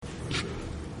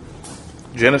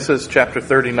Genesis chapter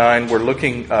 39. We're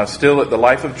looking still at the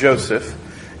life of Joseph,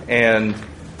 and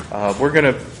we're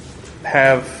going to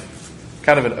have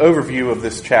kind of an overview of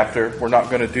this chapter. We're not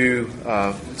going to do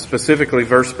specifically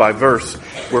verse by verse.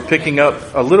 We're picking up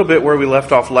a little bit where we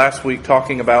left off last week,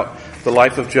 talking about the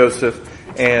life of Joseph.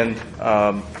 And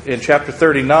in chapter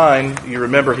 39, you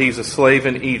remember he's a slave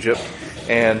in Egypt.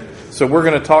 And so we're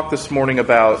going to talk this morning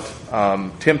about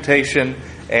temptation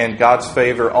and God's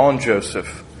favor on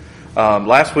Joseph.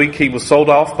 Last week he was sold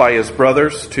off by his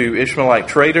brothers to Ishmaelite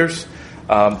traders.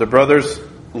 The brothers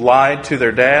lied to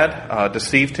their dad,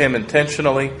 deceived him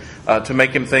intentionally to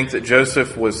make him think that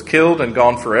Joseph was killed and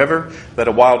gone forever, that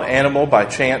a wild animal by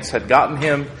chance had gotten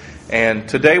him. And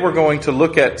today we're going to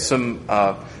look at some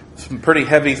pretty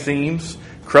heavy themes: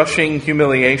 crushing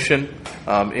humiliation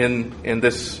in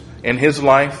his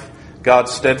life,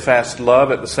 God's steadfast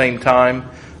love at the same time,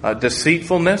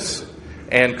 deceitfulness,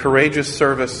 and courageous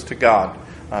service to God.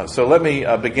 So let me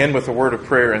begin with a word of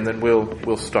prayer, and then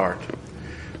we'll start.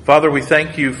 Father, we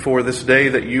thank you for this day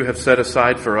that you have set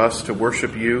aside for us to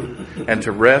worship you and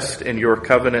to rest in your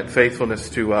covenant faithfulness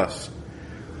to us.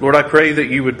 Lord, I pray that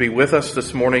you would be with us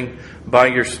this morning by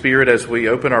your Spirit as we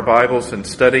open our Bibles and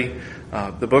study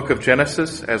the book of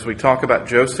Genesis, as we talk about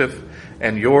Joseph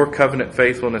and your covenant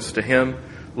faithfulness to him.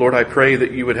 Lord, I pray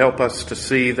that you would help us to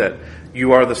see that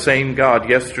you are the same God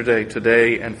yesterday,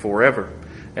 today, and forever,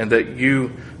 and that you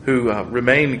who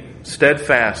remain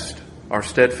steadfast are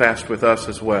steadfast with us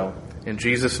as well. In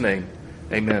Jesus' name,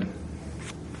 amen.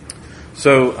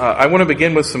 So I want to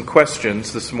begin with some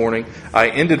questions this morning. I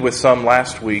ended with some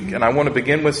last week, and I want to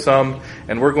begin with some,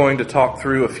 and we're going to talk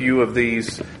through a few of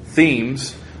these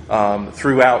themes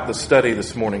throughout the study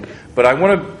this morning. But I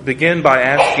want to begin by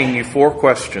asking you 4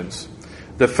 questions.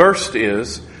 The first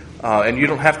is, and you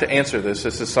don't have to answer this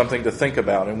is something to think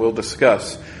about, and we'll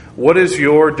discuss. What is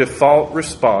your default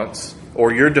response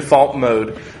or your default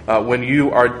mode when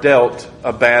you are dealt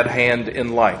a bad hand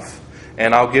in life?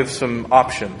 And I'll give some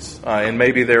options, and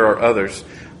maybe there are others.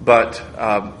 But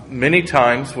many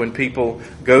times when people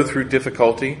go through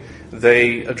difficulty,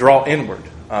 they draw inward.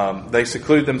 They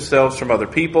seclude themselves from other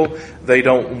people. They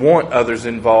don't want others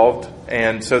involved,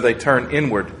 and so they turn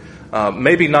inward.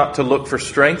 Maybe not to look for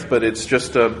strength, but it's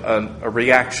just a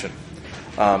reaction.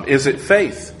 Is it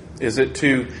faith? Is it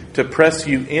to press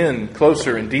you in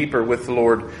closer and deeper with the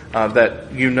Lord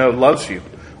that you know loves you?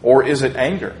 Or is it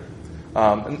anger?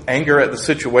 Anger at the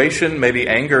situation, maybe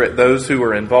anger at those who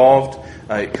are involved.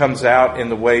 It comes out in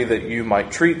the way that you might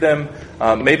treat them.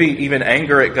 Maybe even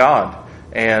anger at God.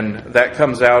 And that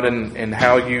comes out in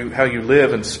how you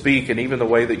live and speak, and even the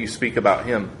way that you speak about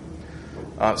Him.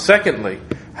 Secondly,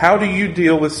 how do you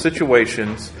deal with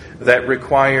situations that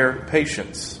require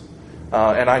patience?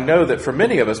 And I know that for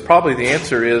many of us, probably the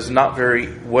answer is not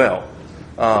very well.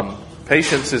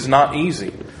 Patience is not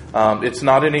easy. It's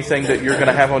not anything that you're going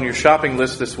to have on your shopping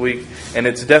list this week, and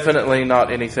it's definitely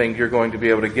not anything you're going to be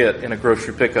able to get in a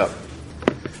grocery pickup.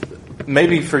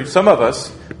 Maybe for some of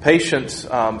us, patience,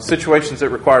 situations that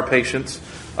require patience,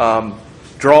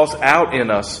 draws out in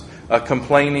us a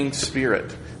complaining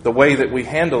spirit. The way that we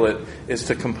handle it is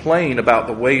to complain about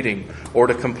the waiting, or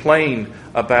to complain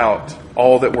about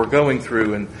all that we're going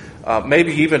through, and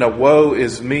maybe even a woe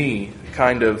is me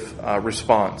kind of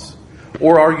response.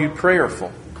 Or are you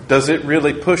prayerful? Does it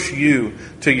really push you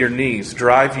to your knees,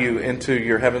 drive you into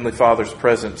your Heavenly Father's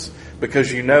presence?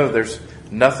 Because you know there's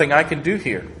nothing I can do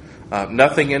here.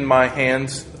 Nothing in my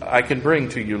hands I can bring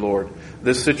to you, Lord.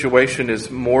 This situation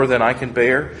is more than I can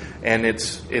bear, and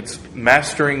it's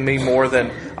mastering me more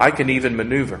than I can even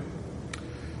maneuver.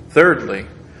 Thirdly,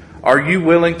 are you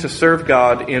willing to serve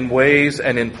God in ways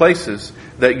and in places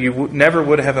that you never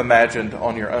would have imagined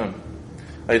on your own?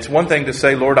 It's one thing to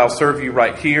say, Lord, I'll serve you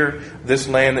right here. This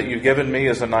land that you've given me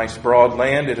is a nice broad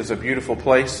land. It is a beautiful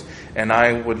place, and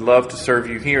I would love to serve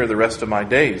you here the rest of my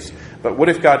days. But what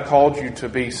if God called you to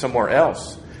be somewhere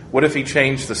else? What if He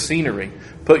changed the scenery,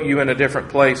 put you in a different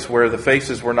place where the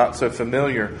faces were not so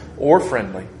familiar or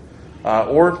friendly?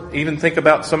 Or even think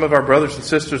about some of our brothers and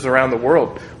sisters around the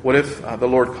world. What if the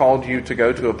Lord called you to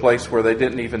go to a place where they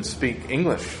didn't even speak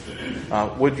English?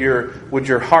 Would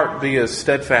your heart be as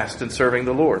steadfast in serving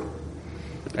the Lord?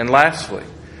 And lastly,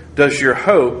 does your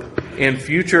hope in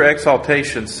future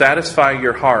exaltation satisfy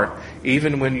your heart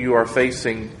even when you are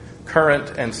facing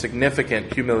current and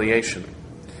significant humiliation?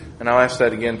 And I'll ask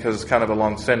that again because it's kind of a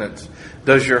long sentence.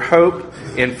 Does your hope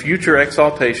in future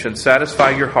exaltation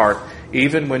satisfy your heart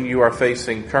even when you are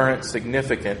facing current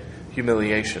significant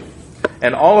humiliation?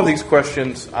 And all of these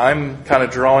questions I'm kind of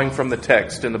drawing from the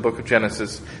text in the book of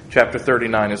Genesis, chapter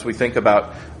 39, as we think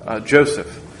about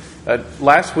Joseph.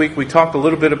 Last week we talked a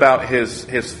little bit about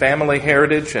his family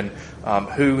heritage and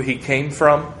who he came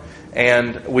from.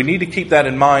 And we need to keep that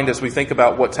in mind as we think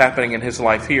about what's happening in his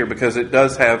life here, because it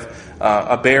does have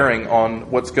a bearing on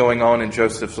what's going on in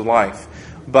Joseph's life.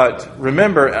 But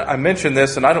remember, I mentioned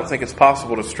this, and I don't think it's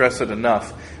possible to stress it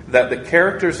enough, that the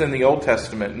characters in the Old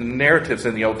Testament, the narratives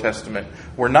in the Old Testament,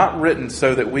 were not written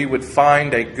so that we would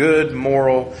find a good,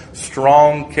 moral,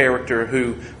 strong character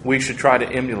who we should try to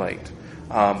emulate.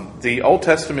 The Old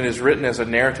Testament is written as a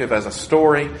narrative, as a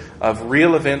story of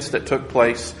real events that took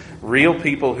place, real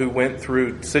people who went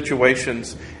through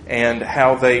situations and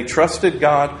how they trusted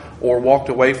God or walked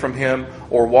away from Him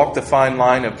or walked the fine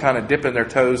line of kind of dipping their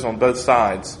toes on both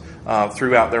sides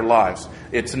throughout their lives.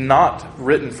 It's not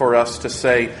written for us to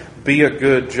say, be a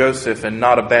good Joseph and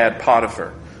not a bad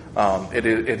Potiphar. It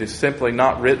is simply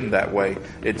not written that way.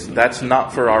 That's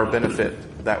not for our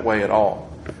benefit that way at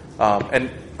all. And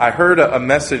I heard a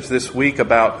message this week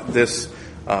about this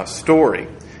story.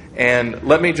 And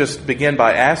let me just begin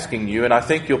by asking you, and I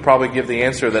think you'll probably give the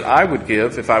answer that I would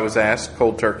give if I was asked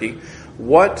cold turkey.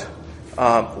 What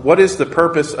is the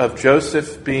purpose of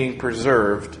Joseph being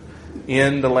preserved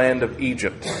in the land of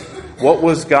Egypt? What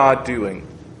was God doing?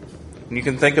 And you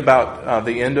can think about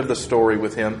the end of the story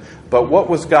with him, but what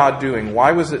was God doing?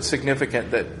 Why was it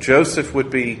significant that Joseph would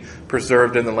be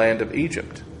preserved in the land of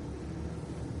Egypt?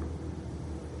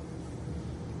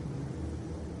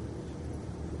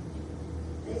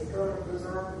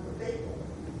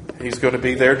 He's going to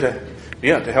be there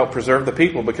to help preserve the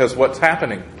people, because what's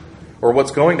happening, or what's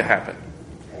going to happen?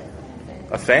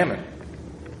 A famine.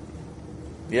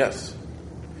 Yes.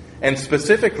 And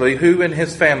specifically, who in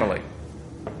his family?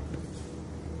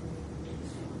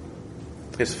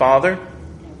 His father?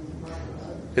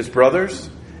 His brothers?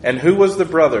 And who was the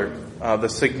brother, the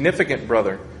significant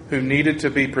brother, who needed to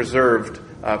be preserved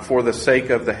for the sake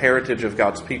of the heritage of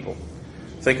God's people?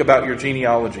 Think about your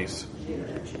genealogies.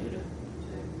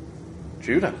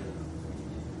 Judah.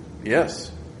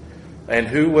 Yes. And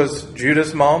who was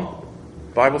Judah's mom?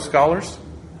 Bible scholars?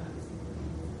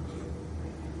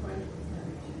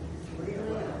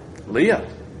 Leah.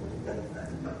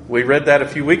 We read that a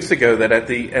few weeks ago, that at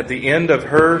the end of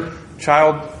her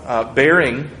child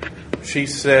bearing, she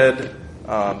said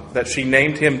that she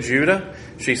named him Judah.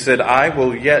 She said, I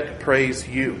will yet praise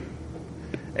you.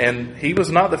 And he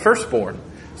was not the firstborn.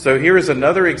 So here is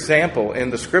another example in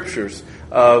the Scriptures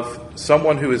of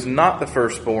someone who is not the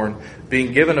firstborn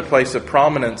being given a place of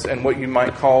prominence and what you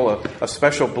might call a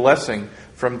special blessing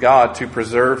from God to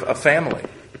preserve a family.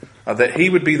 That he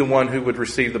would be the one who would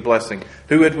receive the blessing.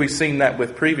 Who had we seen that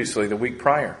with previously, the week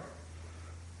prior?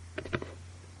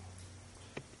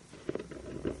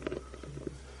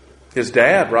 His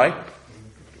dad, right?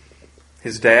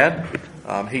 His dad.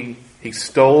 He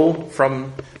stole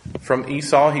from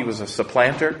Esau. He was a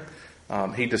supplanter.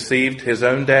 He deceived his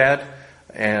own dad.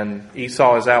 And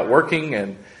Esau is out working,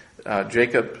 and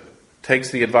Jacob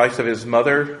takes the advice of his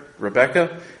mother,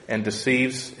 Rebekah, and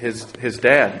deceives his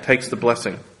dad, takes the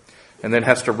blessing, and then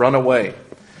has to run away.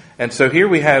 And so here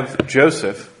we have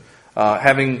Joseph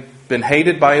having been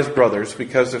hated by his brothers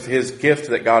because of his gift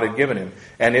that God had given him.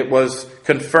 And it was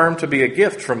confirmed to be a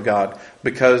gift from God,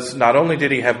 because not only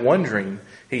did he have one dream,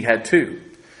 he had two.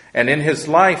 And in his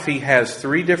life, he has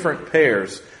three different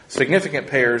pairs, significant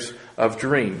pairs of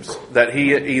dreams that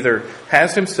he either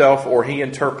has himself or he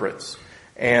interprets.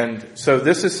 And so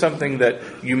this is something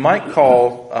that you might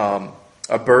call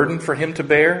a burden for him to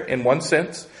bear in one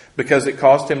sense, because it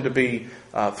caused him to be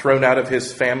thrown out of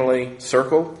his family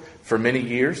circle for many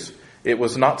years. It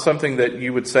was not something that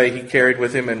you would say he carried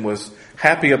with him and was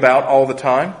happy about all the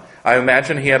time. I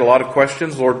imagine he had a lot of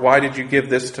questions. Lord, why did you give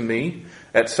this to me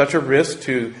at such a risk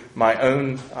to my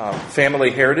own family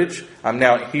heritage? I'm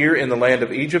now here in the land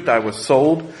of Egypt. I was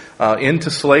sold into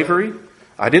slavery.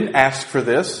 I didn't ask for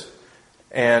this.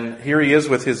 And here he is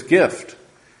with his gift.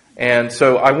 And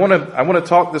so I want to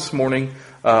talk this morning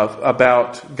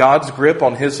about God's grip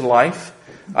on his life.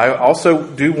 I also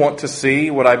do want to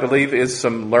see what I believe is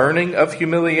some learning of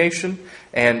humiliation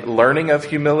and learning of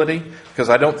humility, because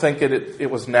I don't think it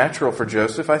was natural for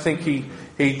Joseph. I think he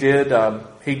did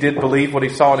believe what he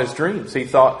saw in his dreams. He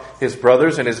thought his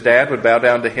brothers and his dad would bow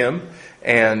down to him,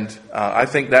 and I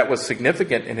think that was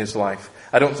significant in his life.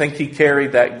 I don't think he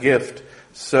carried that gift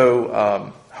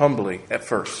so humbly at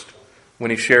first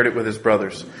when he shared it with his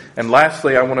brothers. And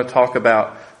lastly, I want to talk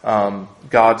about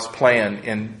God's plan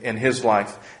in his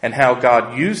life and how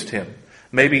God used him,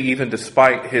 maybe even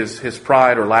despite his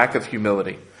pride or lack of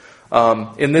humility.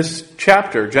 In this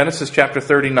chapter, Genesis chapter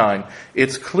 39,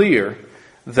 it's clear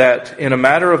that in a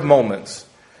matter of moments,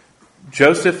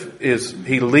 Joseph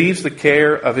he leaves the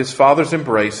care of his father's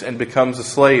embrace and becomes a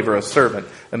slave or a servant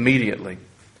immediately.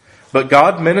 But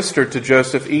God ministered to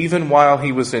Joseph even while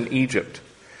he was in Egypt.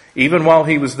 Even while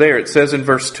he was there, it says in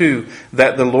verse 2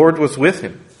 that the Lord was with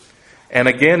him. And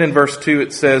again in verse 2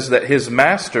 it says that his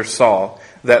master saw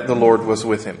that the Lord was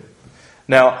with him.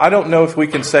 Now, I don't know if we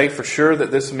can say for sure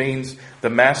that this means the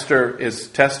master is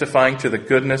testifying to the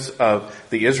goodness of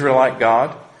the Israelite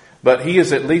God, but he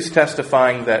is at least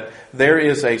testifying that there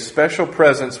is a special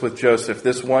presence with Joseph,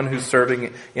 this one who's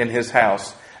serving in his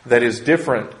house, that is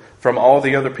different from all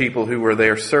the other people who were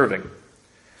there serving.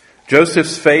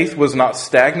 Joseph's faith was not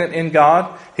stagnant in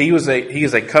God. He is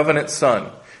a covenant son.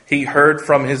 He heard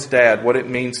from his dad what it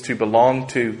means to belong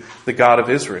to the God of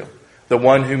Israel, the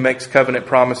one who makes covenant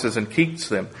promises and keeps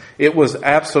them. It was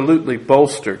absolutely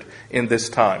bolstered in this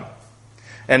time.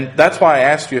 And that's why I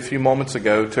asked you a few moments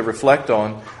ago to reflect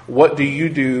on what do you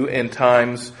do in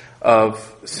times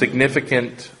of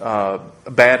significant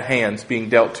bad hands being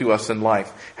dealt to us in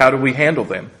life? How do we handle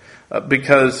them?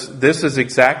 Because this is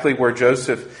exactly where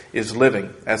Joseph is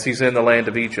living as he's in the land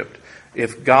of Egypt.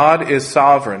 If God is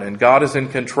sovereign and God is in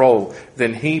control,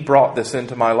 then He brought this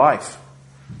into my life.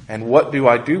 And what do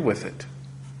I do with it?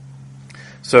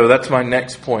 So that's my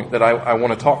next point that I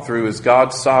want to talk through is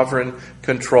God's sovereign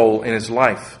control in his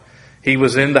life. He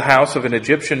was in the house of an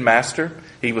Egyptian master.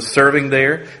 He was serving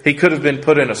there. He could have been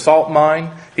put in a salt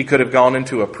mine. He could have gone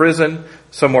into a prison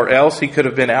somewhere else. He could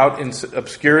have been out in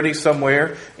obscurity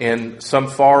somewhere in some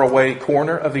faraway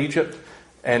corner of Egypt.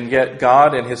 And yet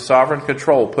God in His sovereign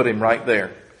control put him right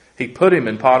there. He put him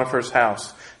in Potiphar's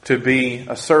house to be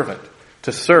a servant,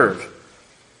 to serve.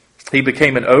 He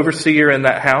became an overseer in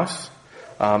that house.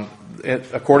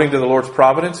 According to the Lord's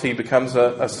providence, he becomes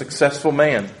a successful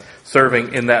man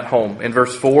serving in that home. In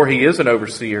verse 4, he is an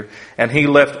overseer, and he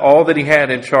left all that he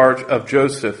had in charge of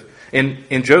Joseph,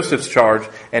 in Joseph's charge,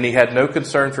 and he had no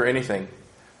concern for anything.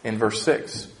 In verse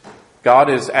 6, God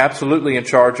is absolutely in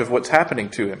charge of what's happening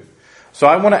to him. So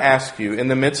I want to ask you, in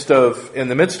the midst of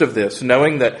this,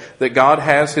 knowing that God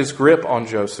has His grip on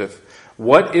Joseph,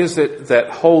 what is it that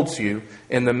holds you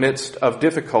in the midst of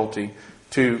difficulty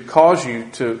to cause you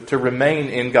to remain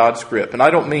in God's grip? And I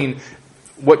don't mean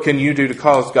what can you do to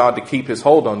cause God to keep His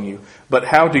hold on you, but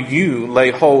how do you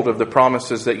lay hold of the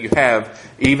promises that you have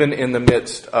even in the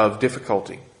midst of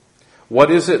difficulty?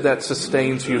 What is it that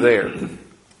sustains you there?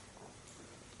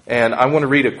 And I want to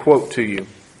read a quote to you,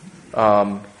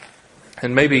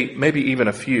 and maybe even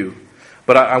a few.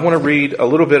 But I want to read a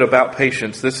little bit about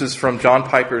patience. This is from John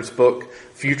Piper's book,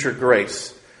 Future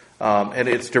Grace. And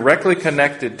it's directly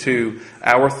connected to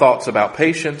our thoughts about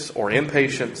patience or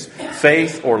impatience,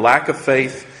 faith or lack of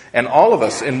faith. And all of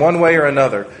us, in one way or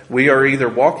another, we are either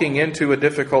walking into a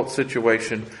difficult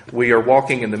situation, we are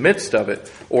walking in the midst of it,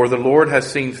 or the Lord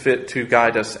has seen fit to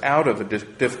guide us out of a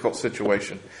difficult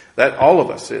situation. That all of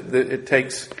us, it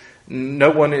takes, no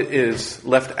one is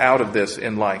left out of this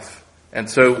in life. And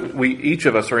so each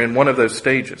of us are in one of those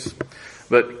stages.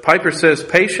 But Piper says,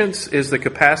 patience is the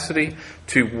capacity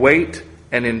to wait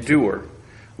and endure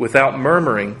without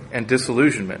murmuring and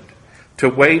disillusionment, to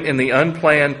wait in the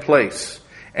unplanned place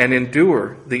and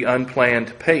endure the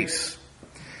unplanned pace.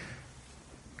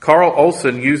 Carl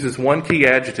Olson uses one key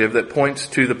adjective that points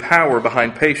to the power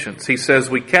behind patience. He says,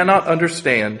 we cannot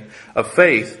understand a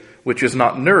faith which is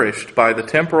not nourished by the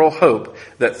temporal hope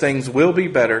that things will be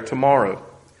better tomorrow.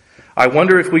 I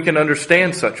wonder if we can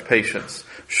understand such patience.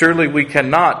 Surely we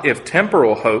cannot if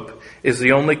temporal hope is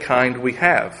the only kind we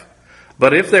have.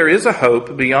 But if there is a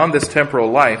hope beyond this temporal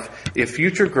life, if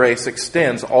future grace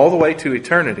extends all the way to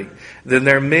eternity, then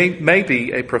there may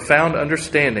be a profound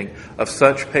understanding of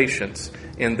such patience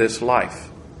in this life.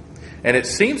 And it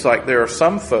seems like there are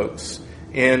some folks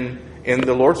in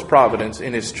the Lord's providence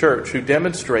in His church who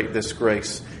demonstrate this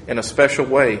grace in a special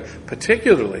way,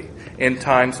 particularly in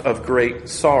times of great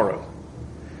sorrow.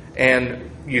 And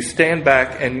you stand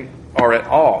back and are at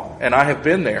awe. And I have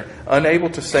been there, unable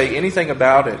to say anything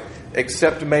about it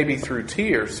except maybe through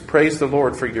tears. Praise the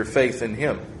Lord for your faith in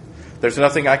Him. There's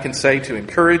nothing I can say to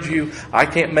encourage you. I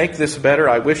can't make this better.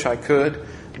 I wish I could.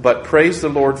 But praise the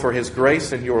Lord for His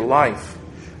grace in your life.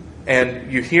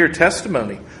 And you hear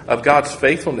testimony of God's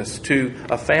faithfulness to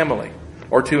a family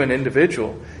or to an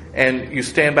individual. And you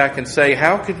stand back and say,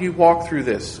 how could you walk through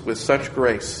this with such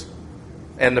grace?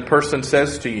 And the person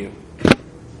says to you,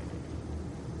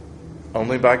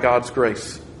 only by God's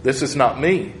grace. This is not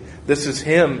me. This is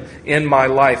Him in my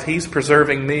life. He's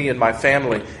preserving me and my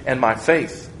family and my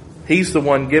faith. He's the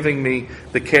one giving me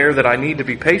the care that I need to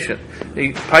be patient.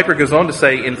 Piper goes on to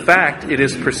say, in fact, it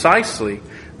is precisely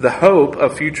the hope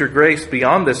of future grace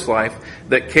beyond this life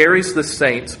that carries the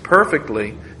saints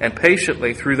perfectly and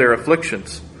patiently through their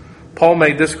afflictions. Paul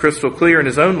made this crystal clear in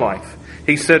his own life.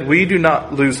 He said, "We do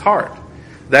not lose heart."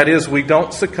 That is, we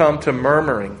don't succumb to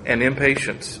murmuring and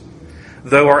impatience.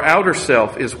 Though our outer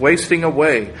self is wasting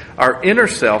away, our inner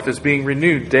self is being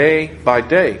renewed day by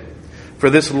day. For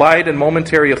this light and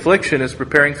momentary affliction is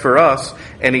preparing for us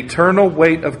an eternal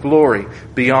weight of glory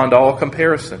beyond all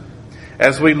comparison,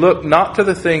 as we look not to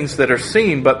the things that are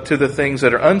seen, but to the things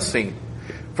that are unseen.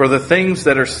 For the things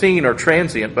that are seen are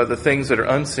transient, but the things that are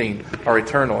unseen are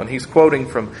eternal. And he's quoting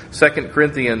from 2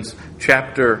 Corinthians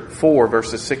chapter 4,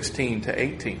 verses 16 to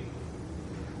 18.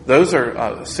 Those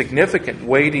are significant,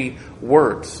 weighty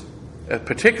words,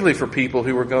 particularly for people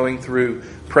who are going through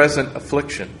present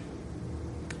affliction.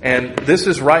 And this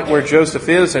is right where Joseph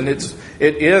is, and it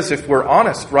is, if we're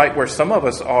honest, right where some of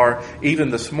us are even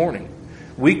this morning.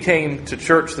 We came to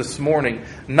church this morning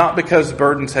not because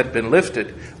burdens had been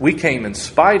lifted. We came in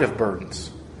spite of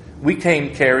burdens. We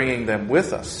came carrying them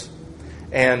with us.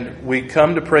 And we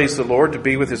come to praise the Lord, to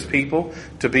be with His people,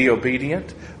 to be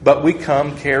obedient. But we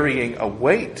come carrying a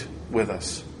weight with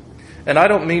us. And I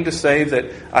don't mean to say that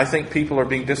I think people are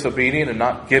being disobedient and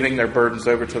not giving their burdens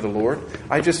over to the Lord.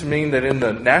 I just mean that in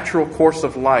the natural course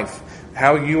of life,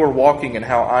 how you are walking and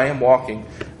how I am walking,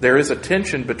 there is a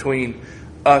tension between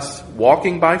us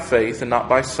walking by faith and not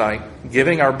by sight,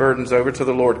 giving our burdens over to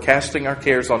the Lord, casting our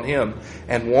cares on Him,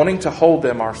 and wanting to hold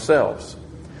them ourselves.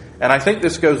 And I think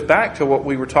this goes back to what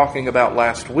we were talking about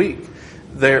last week,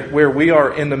 where we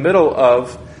are in the middle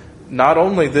of not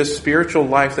only this spiritual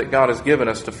life that God has given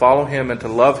us to follow Him and to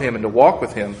love Him and to walk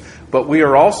with Him, but we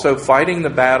are also fighting the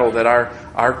battle that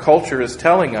our culture is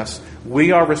telling us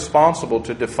we are responsible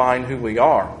to define who we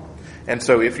are. And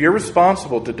so if you're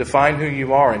responsible to define who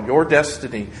you are and your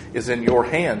destiny is in your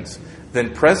hands,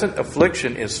 then present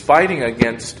affliction is fighting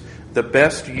against the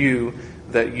best you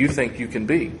that you think you can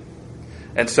be.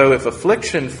 And so if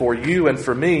affliction for you and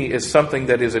for me is something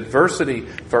that is adversity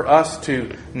for us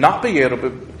to not be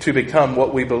able to become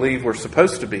what we believe we're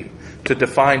supposed to be, to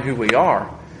define who we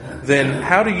are, then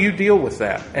how do you deal with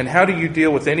that? And how do you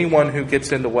deal with anyone who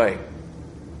gets in the way?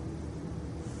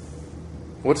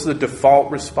 What's the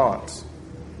default response?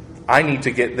 I need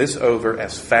to get this over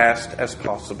as fast as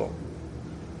possible.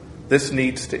 This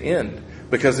needs to end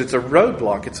because it's a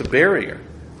roadblock, it's a barrier.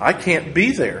 I can't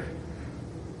be there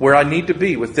where I need to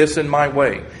be with this in my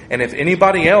way. And if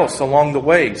anybody else along the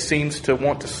way seems to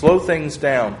want to slow things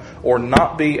down or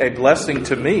not be a blessing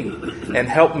to me and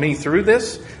help me through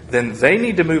this, then they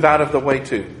need to move out of the way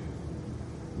too.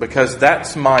 Because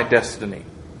that's my destiny.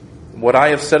 What I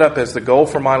have set up as the goal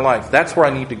for my life, that's where I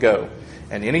need to go.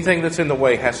 And anything that's in the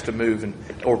way has to move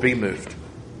or be moved.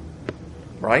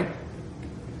 Right?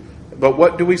 But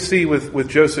what do we see with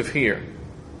Joseph here?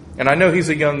 And I know he's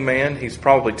a young man. He's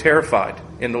probably terrified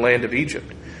in the land of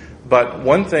Egypt. But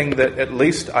one thing that at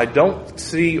least I don't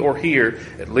see or hear,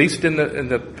 at least in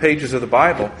the pages of the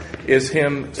Bible, is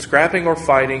him scrapping or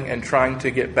fighting and trying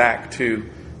to get back to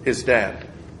his dad.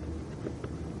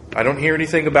 I don't hear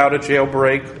anything about a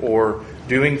jailbreak or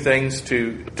doing things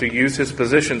to use his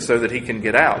position so that he can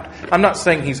get out. I'm not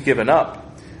saying he's given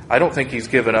up. I don't think he's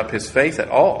given up his faith at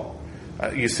all.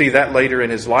 You see that later in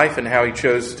his life and how he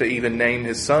chose to even name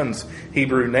his sons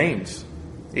Hebrew names.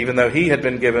 Even though he had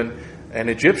been given an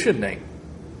Egyptian name,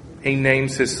 he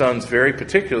names his sons very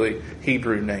particularly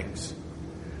Hebrew names.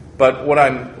 But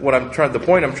the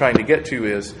point I'm trying to get to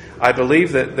is, I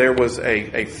believe that there was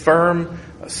a firm,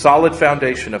 solid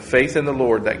foundation of faith in the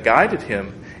Lord that guided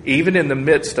him, even in the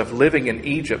midst of living in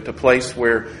Egypt, a place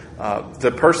where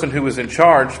the person who was in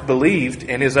charge believed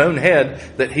in his own head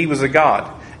that he was a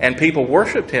god, and people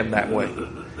worshipped him that way.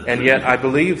 And yet I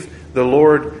believe the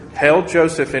Lord held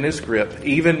Joseph in his grip,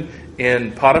 even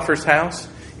in Potiphar's house,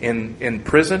 in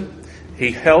prison. He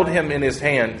held him in his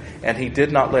hand, and he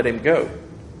did not let him go.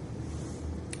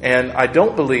 And I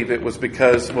don't believe it was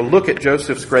because, well, look at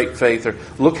Joseph's great faith, or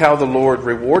look how the Lord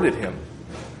rewarded him.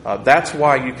 That's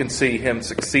why you can see him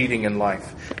succeeding in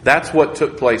life. That's what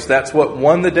took place. That's what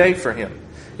won the day for him.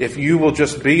 If you will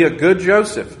just be a good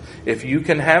Joseph, if you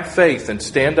can have faith and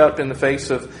stand up in the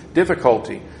face of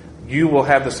difficulty, you will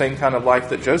have the same kind of life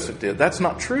that Joseph did. That's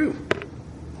not true.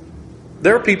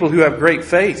 There are people who have great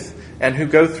faith and who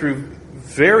go through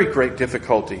very great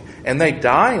difficulty, and they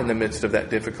die in the midst of that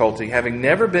difficulty, having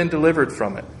never been delivered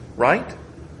from it. Right?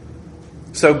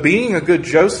 So being a good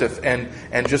Joseph and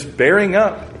just bearing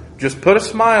up, just put a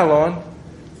smile on,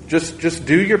 just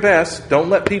do your best, don't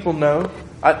let people know.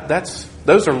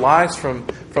 Those are lies from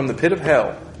the pit of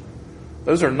hell.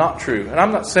 Those are not true. And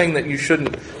I'm not saying that you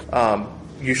shouldn't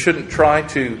you shouldn't try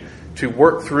to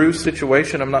work through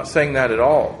situation. I'm not saying that at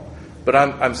all. But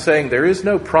I'm saying there is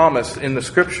no promise in the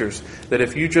Scriptures that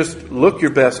if you just look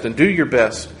your best and do your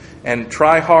best and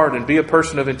try hard and be a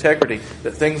person of integrity,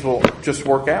 that things will just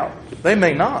work out. They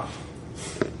may not.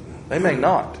 They may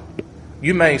not.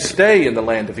 You may stay in the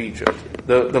land of Egypt.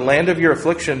 The land of your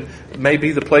affliction may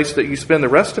be the place that you spend the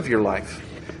rest of your life.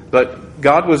 But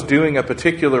God was doing a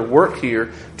particular work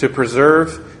here to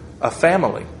preserve a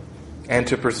family and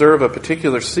to preserve a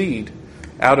particular seed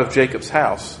out of Jacob's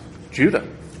house, Judah,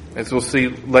 as we'll see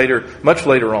later, much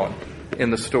later on in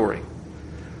the story.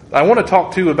 I want to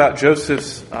talk too about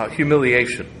Joseph's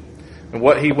humiliation and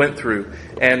what he went through.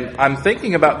 And I'm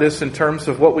thinking about this in terms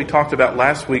of what we talked about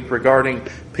last week regarding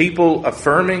people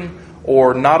affirming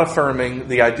or not affirming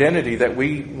the identity that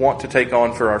we want to take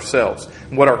on for ourselves,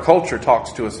 and what our culture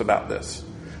talks to us about this.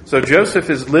 So Joseph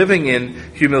is living in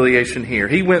humiliation here.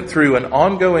 He went through an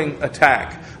ongoing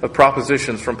attack of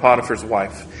propositions from Potiphar's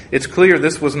wife. It's clear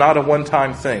this was not a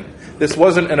one-time thing. This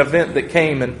wasn't an event that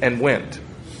came and went.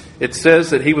 It says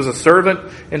that he was a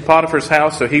servant in Potiphar's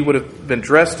house, so he would have been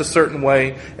dressed a certain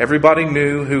way. Everybody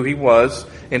knew who he was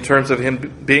in terms of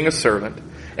him being a servant.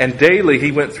 And daily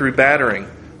he went through battering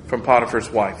from Potiphar's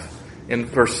wife. In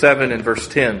verse 7 and verse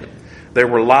 10, there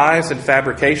were lies and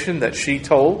fabrication that she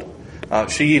told.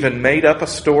 She even made up a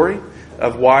story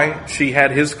of why she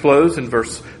had his clothes in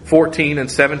verse 14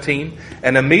 and 17.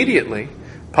 And immediately,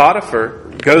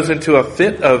 Potiphar goes into a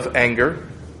fit of anger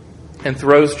and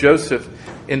throws Joseph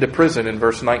into prison in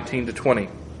verse 19 to 20.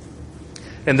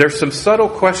 And there's some subtle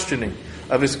questioning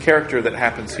of his character that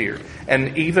happens here,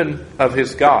 and even of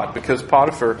his God, because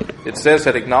Potiphar, it says,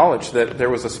 had acknowledged that there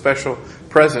was a special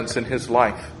presence in his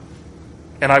life.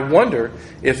 And I wonder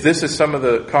if this is some of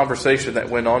the conversation that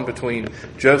went on between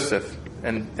Joseph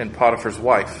and Potiphar's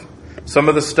wife. Some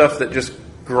of the stuff that just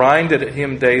grinded at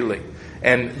him daily.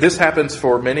 And this happens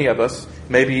for many of us,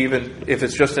 maybe even if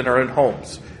it's just in our own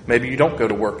homes. Maybe you don't go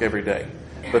to work every day.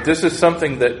 But this is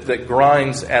something that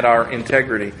grinds at our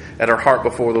integrity, at our heart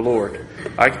before the Lord.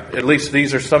 At least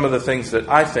these are some of the things that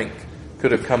I think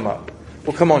could have come up.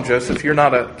 Well, come on, Joseph, you're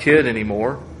not a kid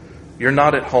anymore. You're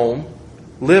not at home.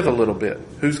 Live a little bit.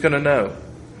 Who's going to know?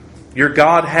 Your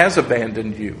God has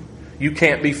abandoned you. You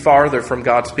can't be farther from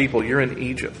God's people. You're in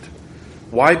Egypt.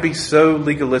 Why be so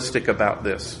legalistic about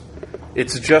this?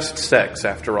 It's just sex,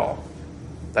 after all.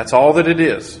 That's all that it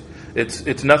is.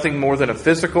 It's nothing more than a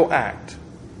physical act.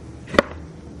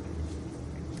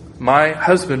 My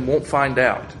husband won't find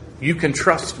out. You can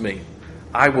trust me.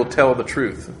 I will tell the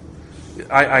truth.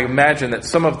 I imagine that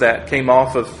some of that came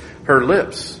off of her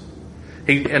lips.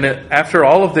 After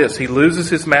all of this, he loses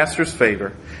his master's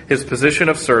favor, his position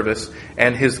of service,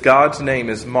 and his God's name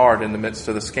is marred in the midst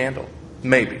of the scandal.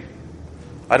 Maybe.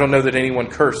 I don't know that anyone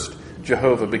cursed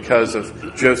Jehovah because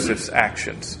of Joseph's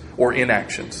actions or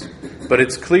inactions. But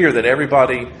it's clear that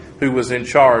everybody who was in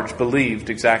charge believed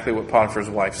exactly what Potiphar's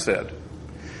wife said.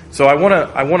 So I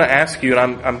want to ask you,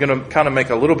 and I'm going to kind of make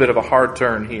a little bit of a hard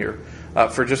turn here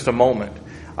for just a moment.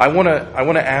 I want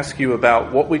to ask you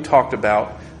about what we talked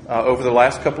about over the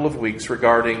last couple of weeks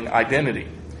regarding identity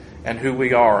and who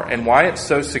we are, and why it's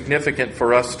so significant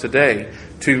for us today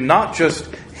to not just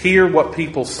hear what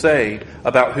people say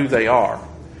about who they are,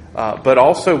 but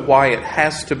also why it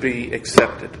has to be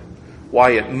accepted,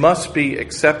 why it must be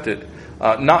accepted,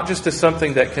 not just as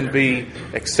something that can be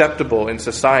acceptable in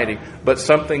society, but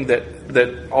something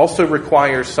that also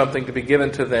requires something to be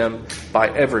given to them by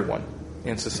everyone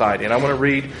in society. And I want to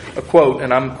read a quote,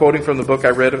 and I'm quoting from the book I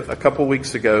read a couple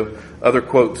weeks ago, other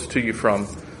quotes to you from.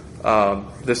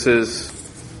 This is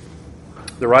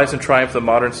The Rise and Triumph of the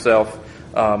Modern Self,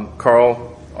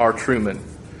 Carl R. Truman.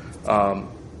 And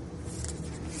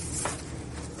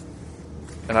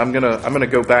I'm gonna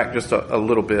go back just a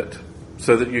little bit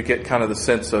so that you get kind of the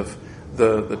sense of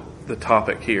the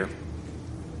topic here.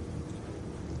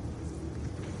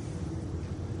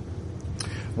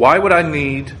 Why would I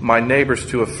need my neighbors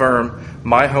to affirm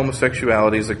my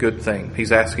homosexuality is a good thing?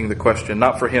 He's asking the question,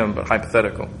 not for him, but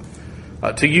hypothetical.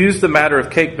 To use the matter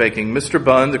of cake baking, Mr.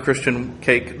 Bunn, the Christian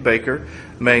cake baker,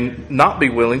 may not be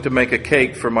willing to make a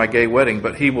cake for my gay wedding,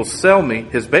 but he will sell me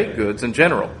his baked goods in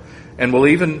general, and will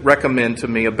even recommend to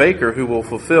me a baker who will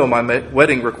fulfill my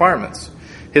wedding requirements.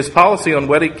 His policy on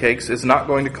wedding cakes is not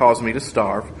going to cause me to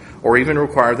starve, or even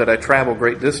require that I travel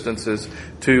great distances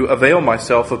to avail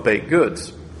myself of baked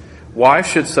goods. Why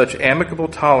should such amicable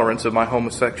tolerance of my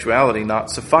homosexuality not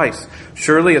suffice?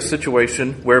 Surely a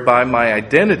situation whereby my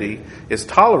identity is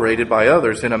tolerated by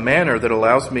others in a manner that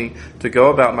allows me to go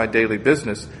about my daily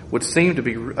business would seem to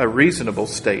be a reasonable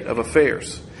state of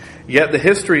affairs. Yet the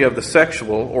history of the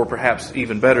sexual, or perhaps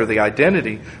even better, the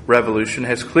identity revolution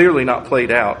has clearly not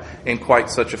played out in quite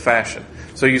such a fashion.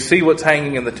 So you see what's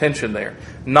hanging in the tension there.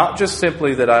 Not just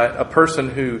simply that a person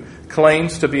who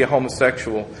claims to be a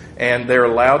homosexual and they're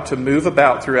allowed to move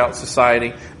about throughout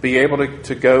society, be able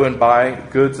to go and buy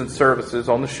goods and services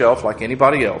on the shelf like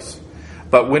anybody else.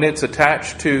 But when it's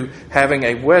attached to having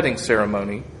a wedding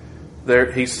ceremony,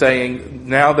 he's saying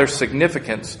now there's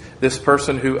significance. This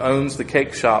person who owns the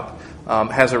cake shop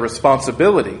has a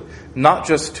responsibility not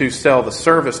just to sell the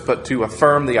service, but to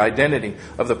affirm the identity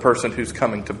of the person who's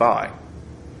coming to buy.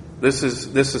 This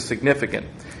is significant.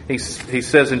 He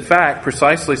says, in fact,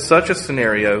 precisely such a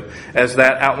scenario as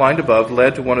that outlined above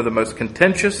led to one of the most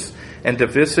contentious and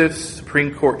divisive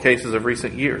Supreme Court cases of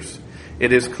recent years.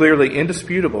 It is clearly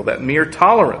indisputable that mere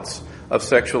tolerance of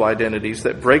sexual identities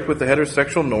that break with the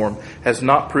heterosexual norm has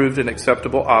not proved an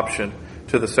acceptable option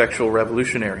to the sexual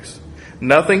revolutionaries.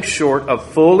 Nothing short of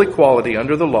full equality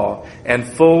under the law and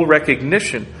full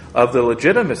recognition of the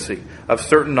legitimacy of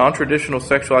certain non-traditional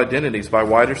sexual identities by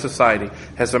wider society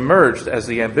has emerged as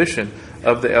the ambition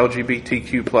of the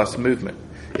LGBTQ plus movement.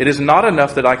 It is not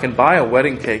enough that I can buy a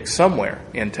wedding cake somewhere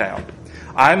in town.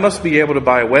 I must be able to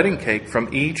buy a wedding cake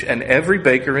from each and every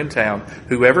baker in town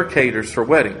who ever caters for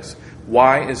weddings.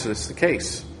 Why is this the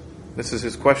case? This is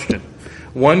his question.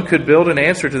 One could build an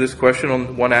answer to this question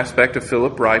on one aspect of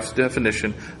Philip Wright's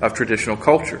definition of traditional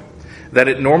culture, that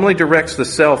it normally directs the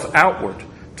self outward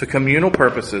to communal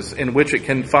purposes in which it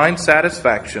can find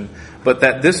satisfaction, but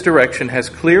that this direction has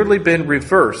clearly been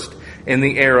reversed in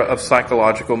the era of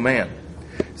psychological man.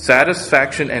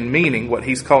 Satisfaction and meaning, what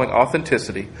he's calling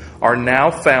authenticity, are now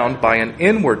found by an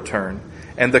inward turn,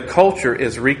 and the culture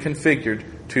is reconfigured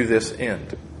to this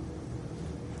end.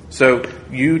 So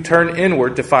you turn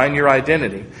inward to find your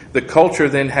identity. The culture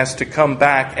then has to come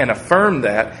back and affirm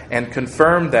that and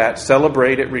confirm that,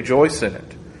 celebrate it, rejoice in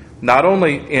it. Not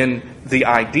only in the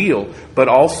ideal, but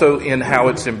also in how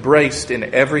it's embraced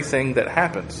in everything that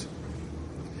happens.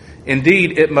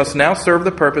 Indeed, it must now serve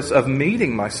the purpose of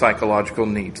meeting my psychological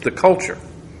needs, the culture,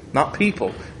 not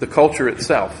people, the culture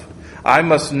itself. I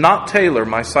must not tailor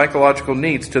my psychological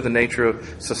needs to the nature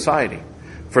of society,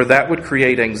 for that would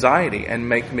create anxiety and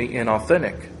make me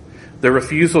inauthentic. The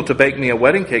refusal to bake me a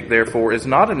wedding cake, therefore, is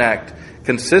not an act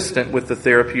consistent with the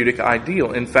therapeutic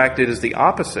ideal. In fact, it is the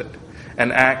opposite,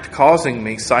 an act causing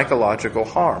me psychological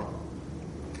harm.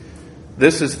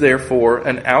 This is therefore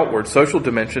an outward social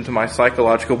dimension to my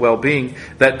psychological well-being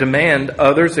that demand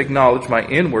others acknowledge my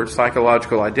inward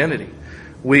psychological identity.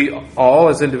 We all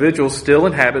as individuals still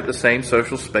inhabit the same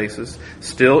social spaces,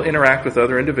 still interact with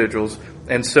other individuals,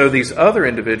 and so these other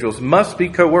individuals must be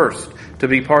coerced to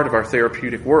be part of our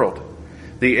therapeutic world.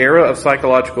 The era of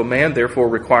psychological man therefore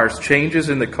requires changes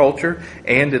in the culture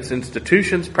and its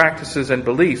institutions, practices, and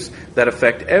beliefs that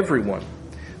affect everyone.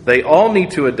 They all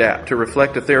need to adapt to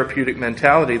reflect a therapeutic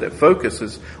mentality that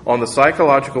focuses on the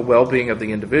psychological well-being of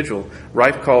the individual.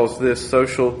 Reif calls this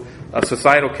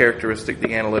societal characteristic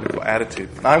the analytical attitude.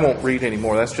 I won't read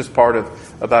anymore. That's just part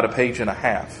of about a page and a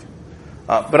half.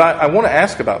 But I want to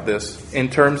ask about this in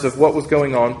terms of what was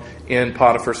going on in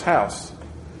Potiphar's house.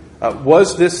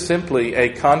 Was this simply a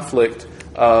conflict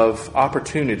of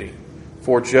opportunity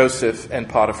for Joseph and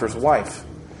Potiphar's wife?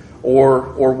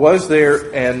 Or was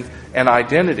there an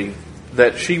identity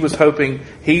that she was hoping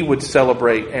he would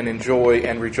celebrate and enjoy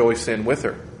and rejoice in with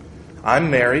her? I'm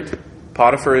married.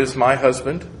 Potiphar is my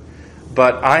husband.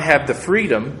 But I have the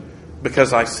freedom,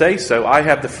 because I say so, I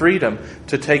have the freedom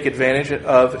to take advantage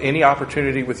of any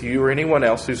opportunity with you or anyone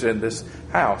else who's in this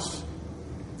house.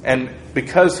 And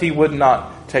because he would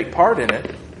not take part in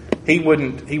it, he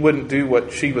wouldn't do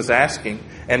what she was asking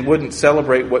and wouldn't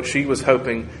celebrate what she was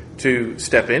hoping to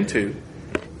step into.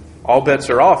 All bets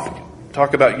are off.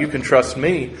 Talk about you can trust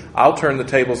me. I'll turn the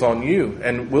tables on you,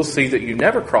 and we'll see that you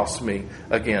never cross me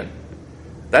again.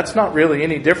 That's not really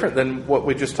any different than what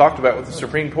we just talked about with the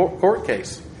Supreme Court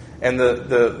case and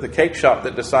the cake shop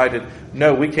that decided,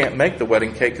 no, we can't make the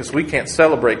wedding cake because we can't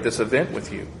celebrate this event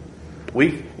with you.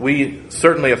 We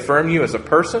certainly affirm you as a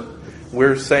person.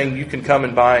 We're saying you can come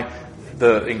and buy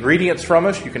the ingredients from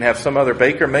us. You can have some other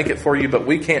baker make it for you, but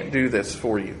we can't do this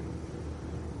for you.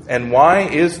 And why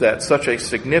is that such a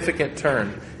significant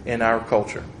turn in our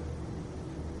culture?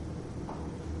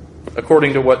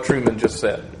 According to what Truman just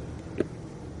said.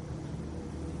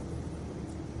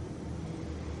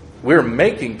 We're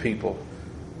making people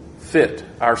fit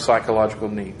our psychological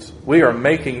needs. We are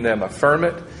making them affirm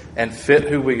it and fit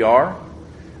who we are.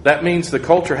 That means the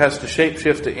culture has to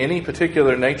shapeshift to any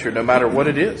particular nature, no matter what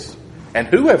it is, and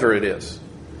whoever it is.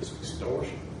 It's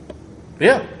distortion.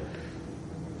 Yeah.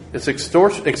 It's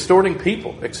extorting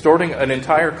people, extorting an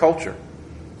entire culture.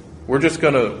 We're just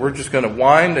gonna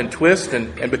wind and twist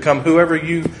and become whoever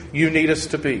you need us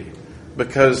to be.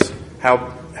 Because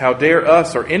how dare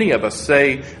us or any of us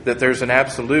say that there's an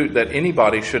absolute that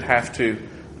anybody should have to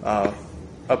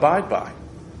abide by?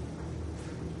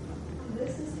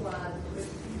 This is why the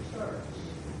Christian church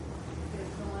is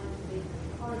going to be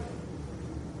targeted,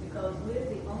 because we're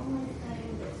the only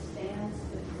thing that stands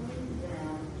between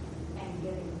them and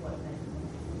getting what they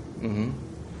want. Mm-hmm.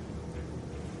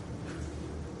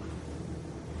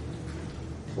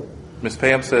 Ms.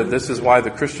 Pam said this is why the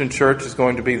Christian church is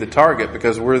going to be the target,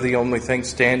 because we're the only thing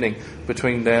standing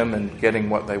between them and getting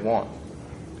what they want.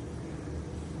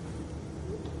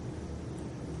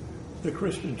 The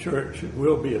Christian church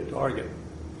will be a target,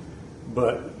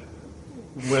 but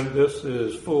when this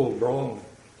is full blown,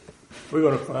 we're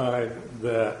going to find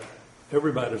that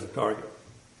everybody's a target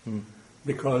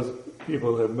because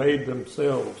people have made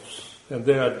themselves and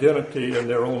their identity in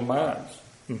their own minds.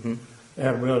 Mm-hmm.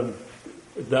 And when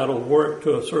that'll work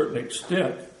to a certain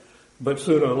extent, but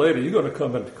sooner or later you're going to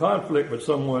come into conflict with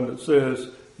someone that says,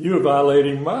 you're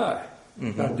violating my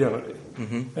identity.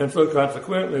 Mm-hmm. And so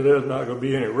consequently there's not going to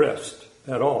be any rest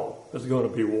at all. There's going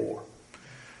to be war.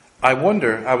 I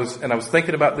wonder, I was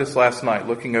thinking about this last night,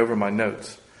 looking over my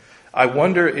notes. I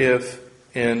wonder if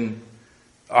in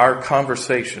our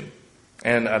conversation,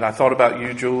 and I thought about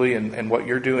you, Julie, and what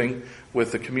you're doing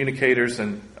with the communicators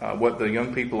and what the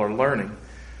young people are learning.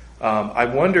 I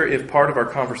wonder if part of our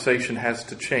conversation has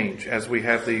to change as we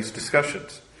have these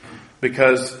discussions.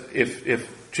 Because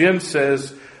if Jim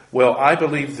says, well, I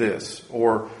believe this,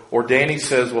 or Danny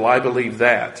says, well, I believe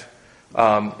that,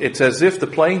 it's as if the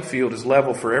playing field is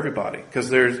level for everybody. Because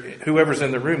whoever's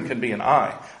in the room can be an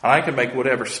I. And I can make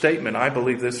whatever statement, I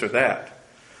believe this or that.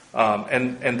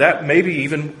 And that maybe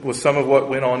even was some of what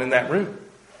went on in that room.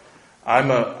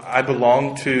 I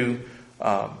belong to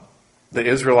the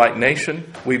Israelite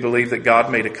nation. We believe that God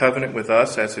made a covenant with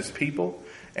us as His people.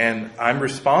 And I'm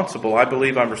responsible. I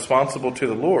believe I'm responsible to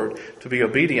the Lord to be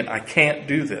obedient. I can't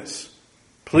do this.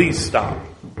 Please stop.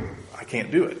 I can't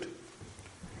do it.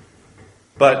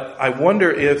 But I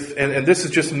wonder if, and this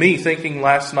is just me thinking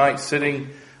last night sitting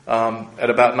at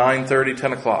about 9:30,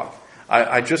 10 o'clock.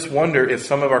 I just wonder if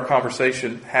some of our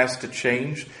conversation has to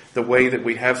change the way that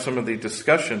we have some of the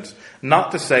discussions.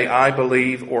 Not to say I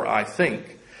believe or I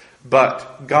think,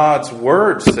 but God's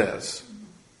Word says.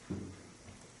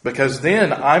 Because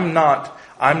then I'm not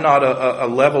a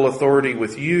level authority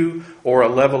with you or a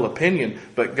level opinion,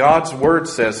 but God's Word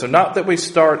says. So not that we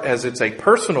start as it's a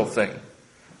personal thing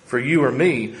for you or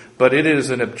me, but it is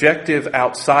an objective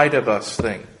outside of us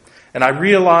thing. And I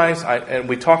realize, and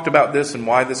we talked about this and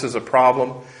why this is a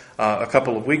problem a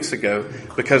couple of weeks ago,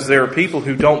 because there are people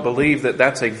who don't believe that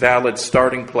that's a valid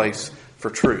starting place for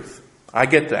truth. I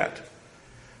get that.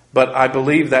 But I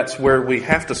believe that's where we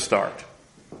have to start.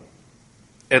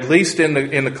 At least in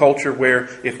the culture where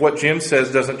if what Jim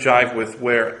says doesn't jive with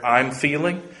where I'm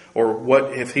feeling, or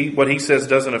what he says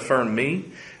doesn't affirm me,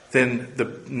 then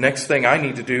the next thing I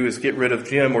need to do is get rid of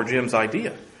Jim or Jim's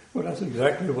idea. Well, that's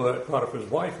exactly what Potiphar's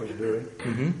wife was doing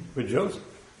with Joseph.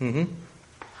 Mm-hmm.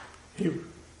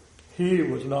 He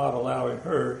was not allowing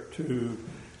her to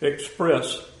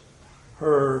express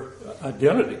her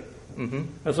identity. Mm-hmm.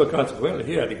 And so consequently,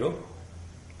 he had to go.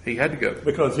 He had to go.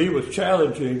 Because he was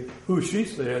challenging who she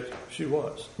said she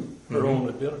was, her own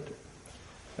identity.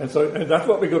 And that's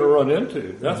what we're going to run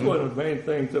into. That's one of the main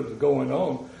things that was going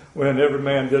on when every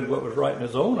man did what was right in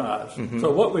his own eyes. Mm-hmm. So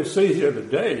what we see here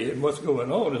today and what's going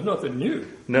on is nothing new.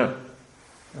 No.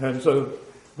 And so,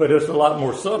 but it's a lot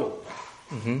more subtle.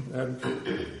 Mm-hmm.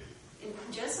 And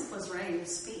Joseph was ready to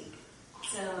speak.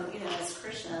 So, as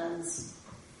Christians,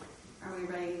 are we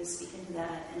ready to speak into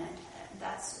that? And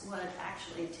that's what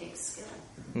actually takes skill.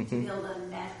 To be able to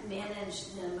manage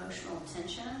the emotional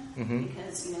tension.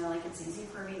 Because, it's easy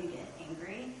for me to get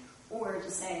angry or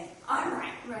to say, I'm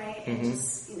right? And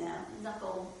just,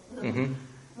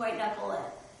 white knuckle it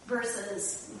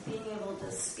versus being able to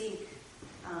speak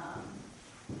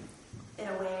in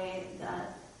a way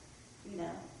that,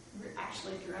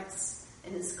 actually directs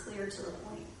and is clear to the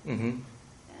point. Mm-hmm.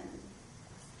 And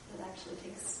it actually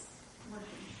takes working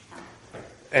out.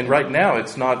 And right now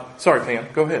it's not... Sorry, Pam,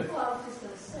 go ahead. Well, I was just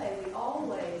going to say, we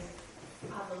always,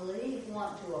 I believe,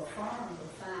 want to affirm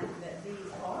the fact that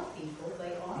these are people,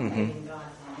 they are made in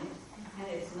God's image, and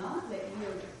it's not that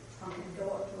you're going to go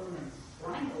up to them and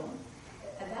strangle them.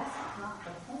 And that's not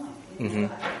the point.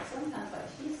 Sometimes, like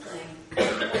she's saying, you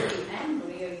want to be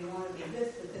angry or you want to be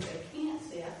this because they can't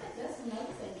see. I think that's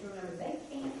another thing to remember. They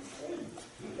can't see.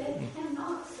 They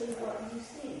cannot see what you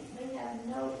see. They have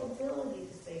no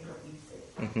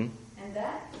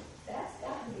that's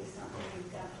got to be something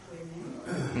we've got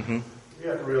to remember. You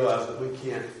have to realize that we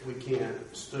can't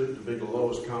stoop to be the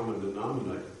lowest common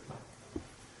denominator.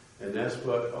 And that's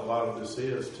what a lot of this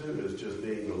is too, is just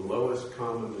being the lowest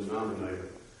common denominator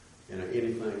in an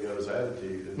anything goes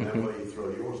attitude, and that way you throw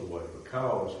yours away.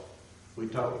 Because we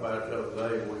talked about it the other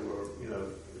day when we were,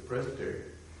 the Presbyterian.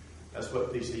 That's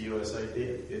what PCUSA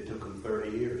did. It took them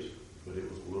 30 years, but it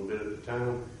was a little bit at a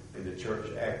time, and the church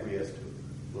acquiesced to it.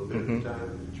 A little bit at a time,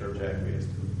 and the church acquiesced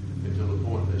to it. And to the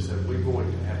point they said, we're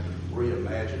going to have to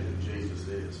reimagine who Jesus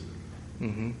is.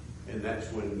 And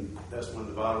that's when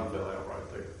the bottom fell out right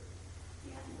there.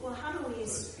 Yeah. Well, how do we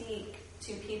speak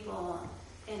to people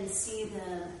and see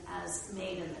them as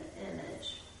made in the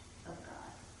image of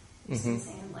God? You see what I'm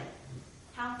saying? Like,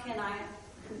 how can I,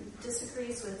 who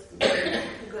disagrees with me,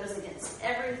 who goes against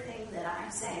everything that I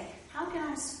say, how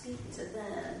can I speak to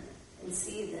them and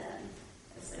see them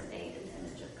as they're made in the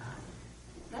image of God?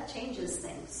 That changes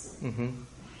things.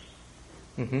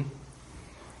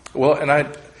 Well, and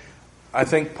I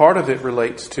think part of it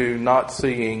relates to not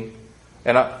seeing,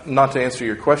 and not to answer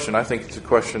your question, I think it's a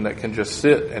question that can just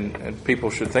sit and people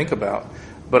should think about.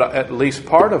 But at least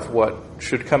part of what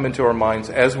should come into our minds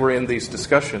as we're in these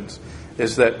discussions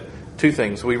is that two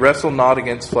things. We wrestle not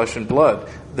against flesh and blood.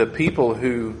 The people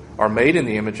who are made in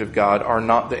the image of God are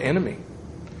not the enemy.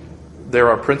 There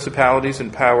are principalities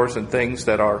and powers and things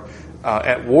that are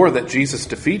at war that Jesus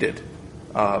defeated.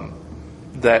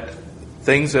 That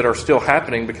things that are still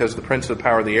happening because the prince of the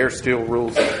power of the air still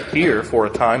rules here for a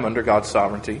time under God's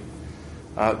sovereignty.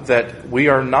 That we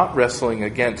are not wrestling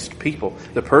against people.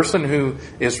 The person who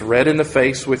is red in the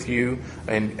face with you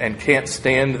and can't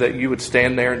stand that you would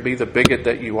stand there and be the bigot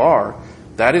that you are,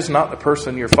 that is not the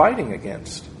person you're fighting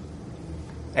against.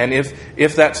 And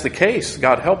if that's the case,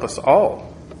 God help us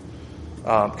all.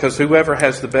 Because whoever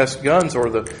has the best guns or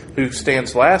who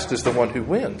stands last is the one who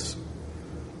wins.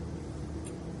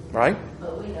 Right?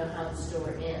 But we know how the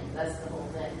story ends. That's the whole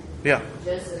thing. Yeah.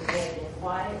 Joseph had been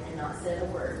quiet and not said a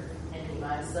word, and he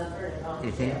might have suffered and gone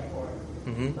to jail for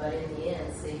it. But in the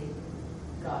end, see,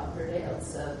 God prevailed.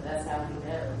 So that's how we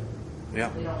know.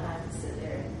 Yeah. We don't have to sit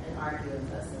there and argue and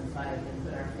fuss and fight and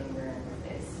put our finger in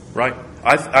their face. Right.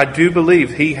 I do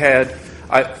believe he had,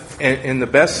 in the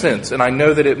best sense, and I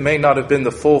know that it may not have been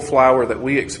the full flower that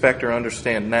we expect or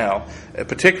understand now,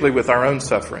 particularly with our own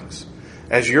sufferings.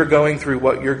 As you're going through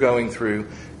what you're going through,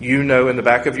 you know in the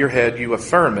back of your head, you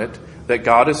affirm it, that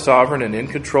God is sovereign and in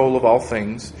control of all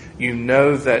things. You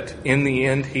know that in the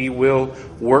end He will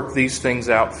work these things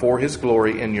out for His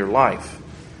glory in your life.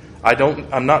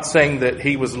 I'm not saying that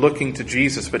he was looking to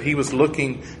Jesus, but he was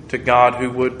looking to God who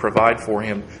would provide for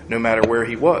him no matter where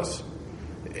he was.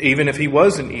 Even if he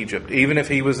was in Egypt, even if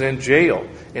he was in jail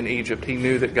in Egypt, he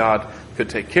knew that God could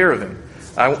take care of him.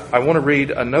 I want to read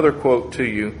another quote to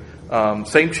you,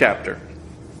 same chapter,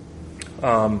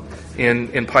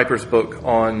 in Piper's book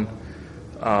on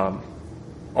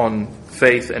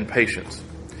faith and patience,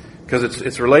 because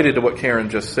it's related to what Karen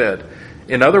just said.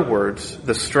 In other words,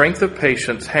 the strength of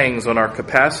patience hangs on our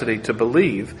capacity to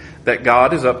believe that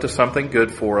God is up to something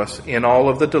good for us in all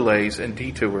of the delays and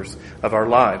detours of our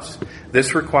lives.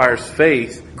 This requires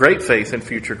faith, great faith in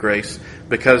future grace,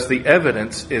 because the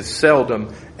evidence is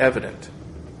seldom evident.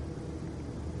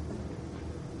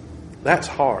 That's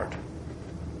hard.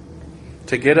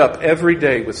 To get up every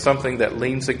day with something that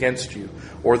leans against you,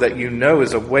 or that you know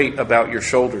is a weight about your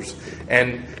shoulders,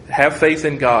 and have faith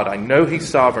in God. I know He's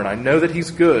sovereign. I know that He's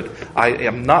good. I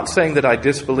am not saying that I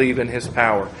disbelieve in His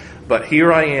power, but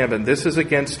here I am, and this is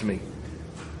against me.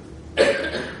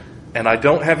 And I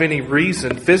don't have any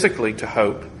reason physically to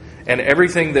hope. And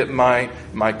everything that my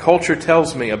culture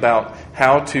tells me about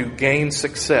how to gain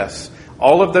success,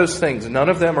 all of those things, none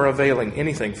of them are availing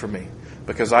anything for me.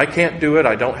 Because I can't do it.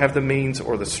 I don't have the means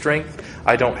or the strength.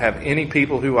 I don't have any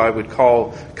people who I would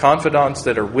call confidants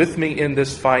that are with me in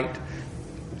this fight,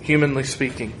 humanly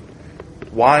speaking.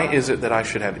 Why is it that I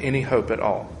should have any hope at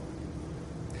all?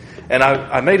 And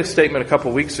I made a statement a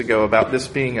couple weeks ago about this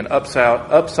being an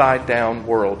upside down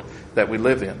world that we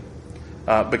live in.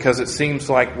 Because it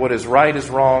seems like what is right is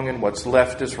wrong and what's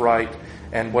left is right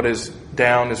and what is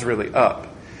down is really up.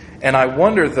 And I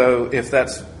wonder, though, if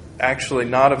that's actually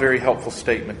not a very helpful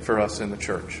statement for us in the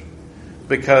church.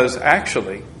 Because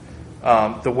actually,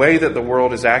 the way that the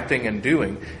world is acting and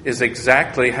doing is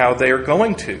exactly how they are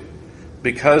going to,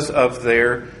 because of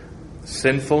their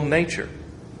sinful nature.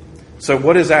 So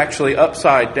what is actually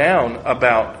upside down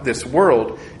about this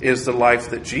world is the life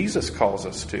that Jesus calls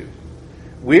us to.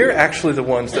 We're actually the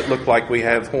ones that look like we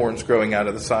have horns growing out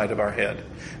of the side of our head.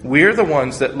 We're the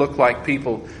ones that look like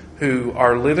people who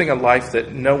are living a life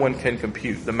that no one can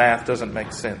compute. The math doesn't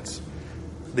make sense.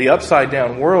 The upside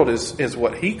down world is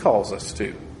what he calls us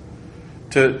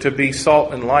to be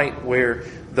salt and light, where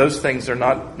those things are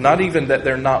not even that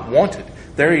they're not wanted.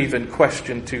 They're even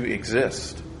questioned to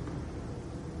exist.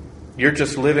 You're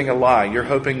just living a lie. You're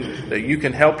hoping that you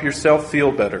can help yourself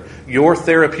feel better. Your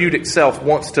therapeutic self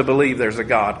wants to believe there's a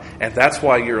God, and that's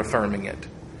why you're affirming it.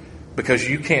 Because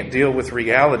you can't deal with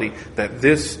reality that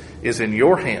this is in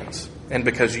your hands. And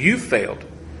because you failed,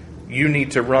 you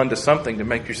need to run to something to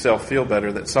make yourself feel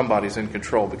better that somebody's in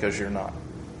control because you're not.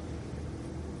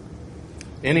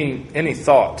 Any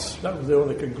thoughts? That was the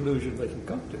only conclusion they can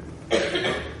come to.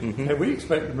 Mm-hmm. And we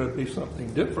expect them to be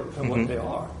something different than what they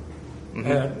are.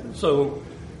 Mm-hmm. And so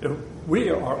if we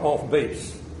are off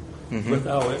base with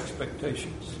our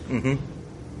expectations. Mm-hmm.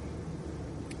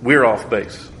 We're off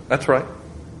base. That's right.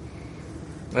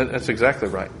 That's exactly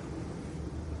right.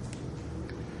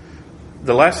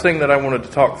 The last thing that I wanted to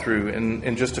talk through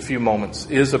in just a few moments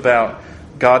is about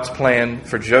God's plan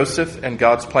for Joseph and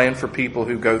God's plan for people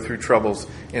who go through troubles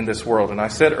in this world. And I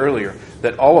said earlier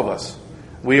that all of us,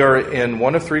 we are in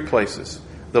one of three places.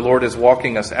 The Lord is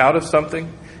walking us out of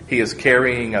something, He is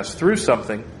carrying us through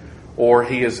something, or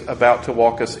He is about to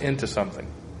walk us into something.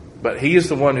 But He is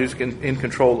the one who's in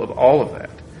control of all of that.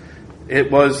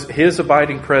 It was His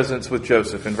abiding presence with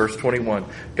Joseph in verse 21.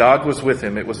 God was with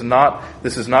him.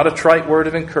 This is not a trite word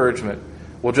of encouragement.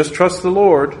 Well, just trust the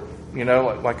Lord,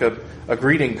 like a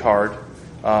greeting card.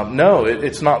 No,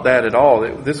 it's not that at all.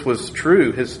 This was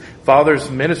true. His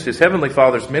Heavenly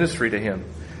Father's ministry to him.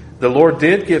 The Lord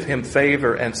did give him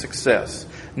favor and success,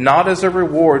 not as a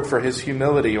reward for his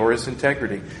humility or his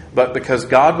integrity, but because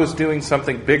God was doing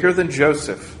something bigger than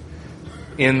Joseph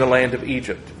in the land of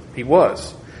Egypt. He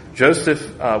was.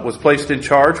 Joseph was placed in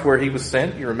charge where he was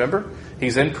sent. You remember?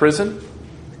 He's in prison.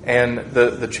 And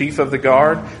the chief of the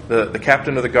guard, the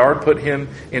captain of the guard, put him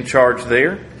in charge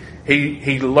there.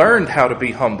 He learned how to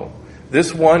be humble.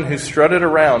 This one who strutted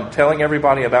around telling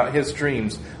everybody about his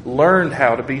dreams learned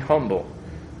how to be humble,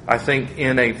 I think,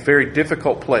 in a very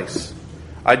difficult place.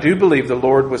 I do believe the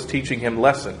Lord was teaching him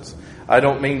lessons. I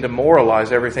don't mean to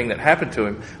moralize everything that happened to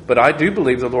him, but I do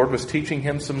believe the Lord was teaching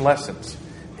him some lessons.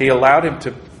 He allowed him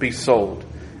to be sold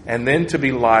and then to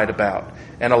be lied about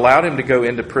and allowed him to go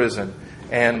into prison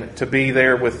and to be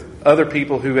there with other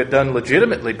people who had done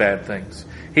legitimately bad things.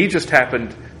 He just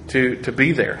happened to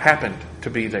be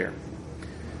there,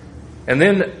 And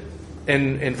then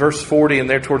in verse 40 and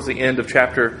there towards the end of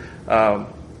chapter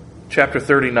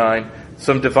 39,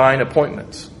 some divine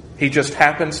appointments. He just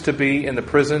happens to be in the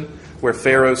prison where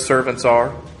Pharaoh's servants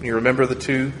are. You remember the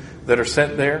two that are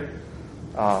sent there?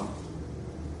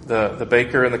 The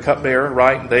baker and the cupbearer,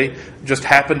 right? They just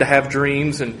happen to have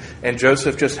dreams, and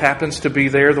Joseph just happens to be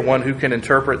there, the one who can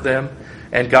interpret them.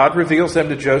 And God reveals them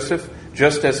to Joseph,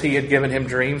 just as He had given him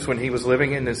dreams when he was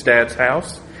living in his dad's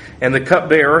house. And the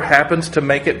cupbearer happens to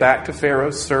make it back to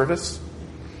Pharaoh's service.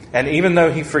 And even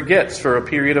though he forgets for a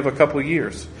period of a couple of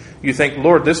years, you think,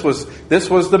 Lord, this was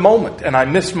the moment, and I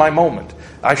missed my moment.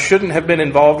 I shouldn't have been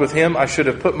involved with him. I should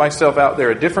have put myself out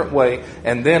there a different way,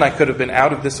 and then I could have been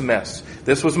out of this mess.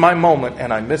 This was my moment,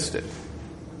 and I missed it.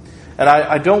 And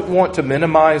I don't want to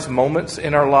minimize moments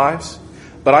in our lives,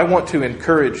 but I want to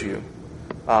encourage you,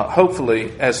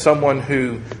 hopefully, as someone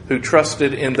who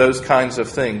trusted in those kinds of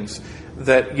things,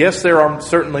 that yes, there are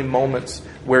certainly moments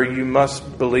where you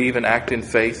must believe and act in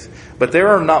faith, but there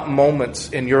are not moments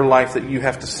in your life that you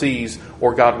have to seize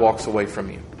or God walks away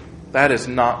from you. That is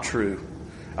not true.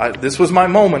 This was my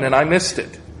moment and I missed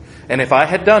it. And if I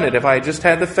had done it, if I had just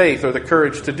had the faith or the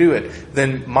courage to do it,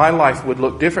 then my life would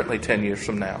look differently 10 years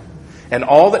from now. And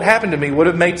all that happened to me would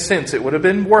have made sense. It would have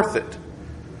been worth it.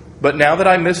 But now that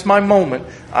I missed my moment,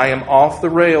 I am off the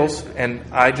rails and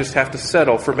I just have to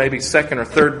settle for maybe second or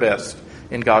third best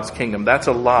in God's kingdom. That's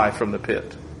a lie from the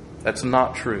pit. That's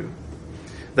not true.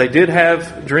 They did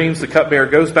have dreams. The cupbearer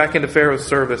goes back into Pharaoh's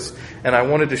service. And I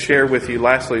wanted to share with you,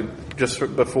 lastly, just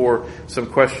before some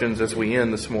questions as we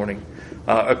end this morning,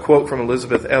 a quote from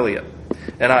Elizabeth Elliot.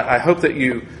 And I hope that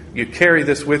you carry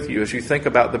this with you as you think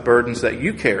about the burdens that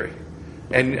you carry.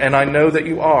 And I know that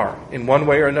you are. In one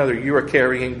way or another, you are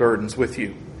carrying burdens with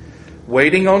you.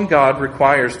 Waiting on God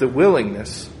requires the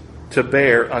willingness to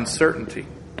bear uncertainty.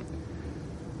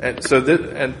 And so,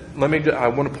 I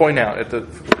want to point out,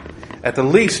 at the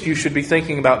least, you should be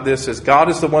thinking about this as God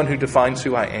is the one who defines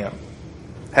who I am.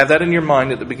 Have that in your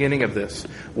mind at the beginning of this.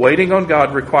 Waiting on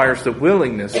God requires the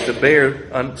willingness to bear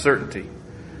uncertainty,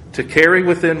 to carry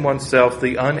within oneself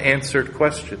the unanswered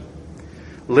question,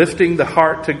 lifting the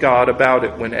heart to God about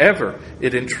it whenever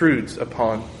it intrudes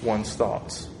upon one's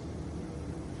thoughts.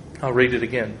 I'll read it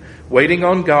again. Waiting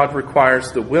on God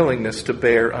requires the willingness to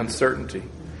bear uncertainty,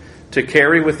 to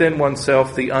carry within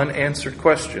oneself the unanswered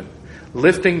question,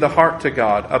 lifting the heart to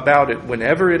God about it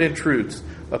whenever it intrudes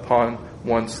upon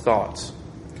one's thoughts.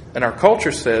 And our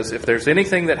culture says if there's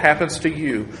anything that happens to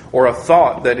you, or a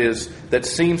thought that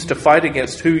seems to fight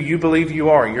against who you believe you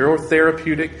are, your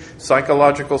therapeutic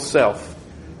psychological self,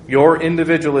 your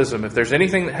individualism, if there's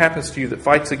anything that happens to you that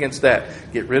fights against that,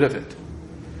 get rid of it.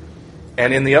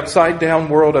 And in the upside down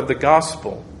world of the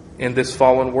gospel, in this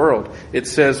fallen world, it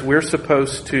says we're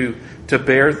supposed to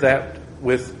bear that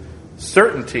with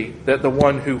certainty that the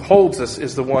one who holds us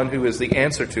is the one who is the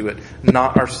answer to it,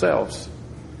 not ourselves.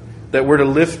 That we're to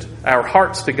lift our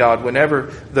hearts to God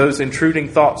whenever those intruding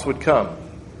thoughts would come.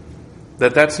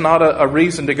 That's not a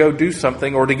reason to go do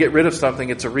something or to get rid of something.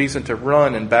 It's a reason to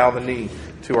run and bow the knee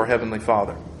to our Heavenly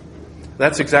Father.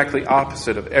 That's exactly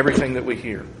opposite of everything that we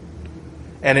hear.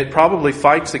 And it probably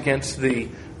fights against the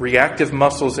reactive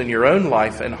muscles in your own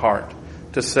life and heart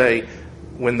to say,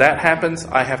 when that happens,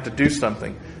 I have to do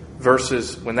something,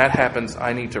 versus when that happens,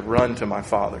 I need to run to my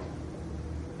Father.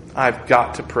 I've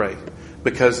got to pray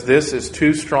because this is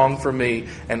too strong for me,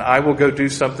 and I will go do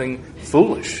something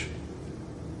foolish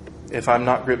if I'm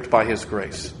not gripped by His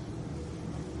grace.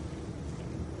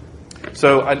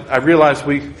 So I realize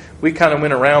we kind of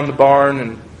went around the barn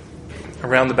and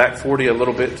around the back 40 a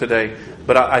little bit today.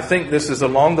 But I think this is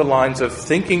along the lines of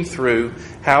thinking through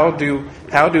how do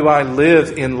I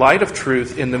live in light of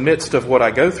truth in the midst of what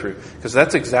I go through? Because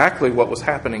that's exactly what was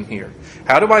happening here.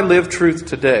 How do I live truth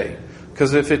today?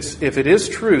 Because if it is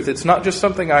truth, it's not just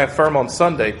something I affirm on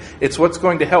Sunday. It's what's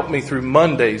going to help me through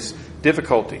Monday's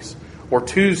difficulties or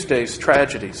Tuesday's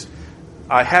tragedies.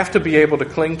 I have to be able to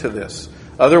cling to this.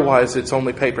 Otherwise, it's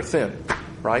only paper thin,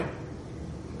 right?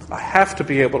 I have to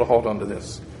be able to hold on to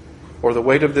this, or the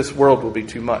weight of this world will be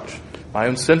too much. My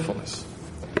own sinfulness.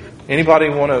 Anybody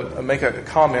want to make a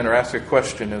comment or ask a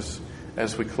question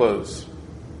as we close?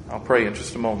 I'll pray in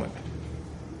just a moment.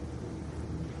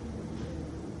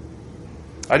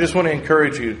 I just want to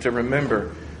encourage you to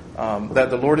remember that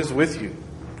the Lord is with you.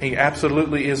 He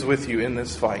absolutely is with you in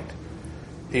this fight.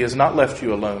 He has not left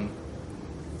you alone,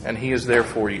 and He is there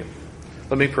for you.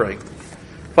 Let me pray.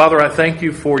 Father, I thank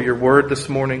you for your word this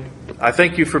morning. I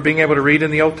thank you for being able to read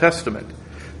in the Old Testament,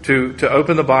 to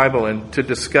open the Bible and to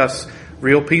discuss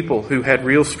real people who had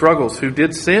real struggles, who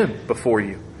did sin before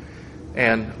you.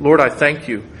 And Lord, I thank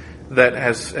you that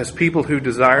as people who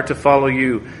desire to follow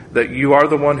you, that you are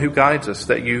the one who guides us,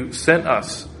 that you sent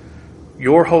us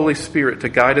your Holy Spirit to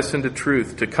guide us into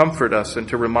truth, to comfort us and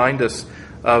to remind us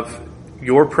of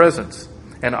your presence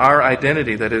and our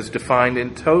identity that is defined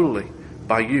in totally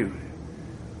by you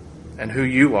and who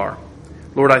you are.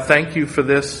 Lord, I thank you for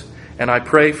this, and I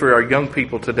pray for our young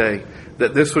people today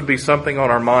that this would be something on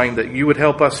our mind, that you would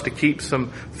help us to keep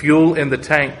some fuel in the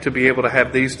tank to be able to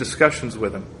have these discussions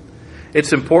with them.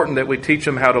 It's important that we teach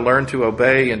them how to learn to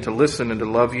obey and to listen and to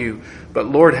love you. But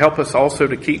Lord, help us also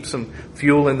to keep some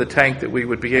fuel in the tank, that we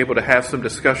would be able to have some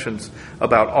discussions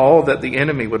about all that the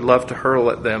enemy would love to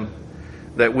hurl at them.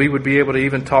 That we would be able to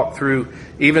even talk through,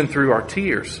 even through our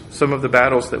tears, some of the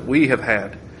battles that we have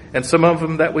had and some of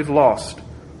them that we've lost.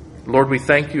 Lord, we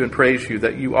thank you and praise you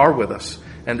that you are with us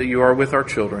and that you are with our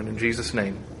children. In Jesus'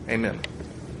 name, amen.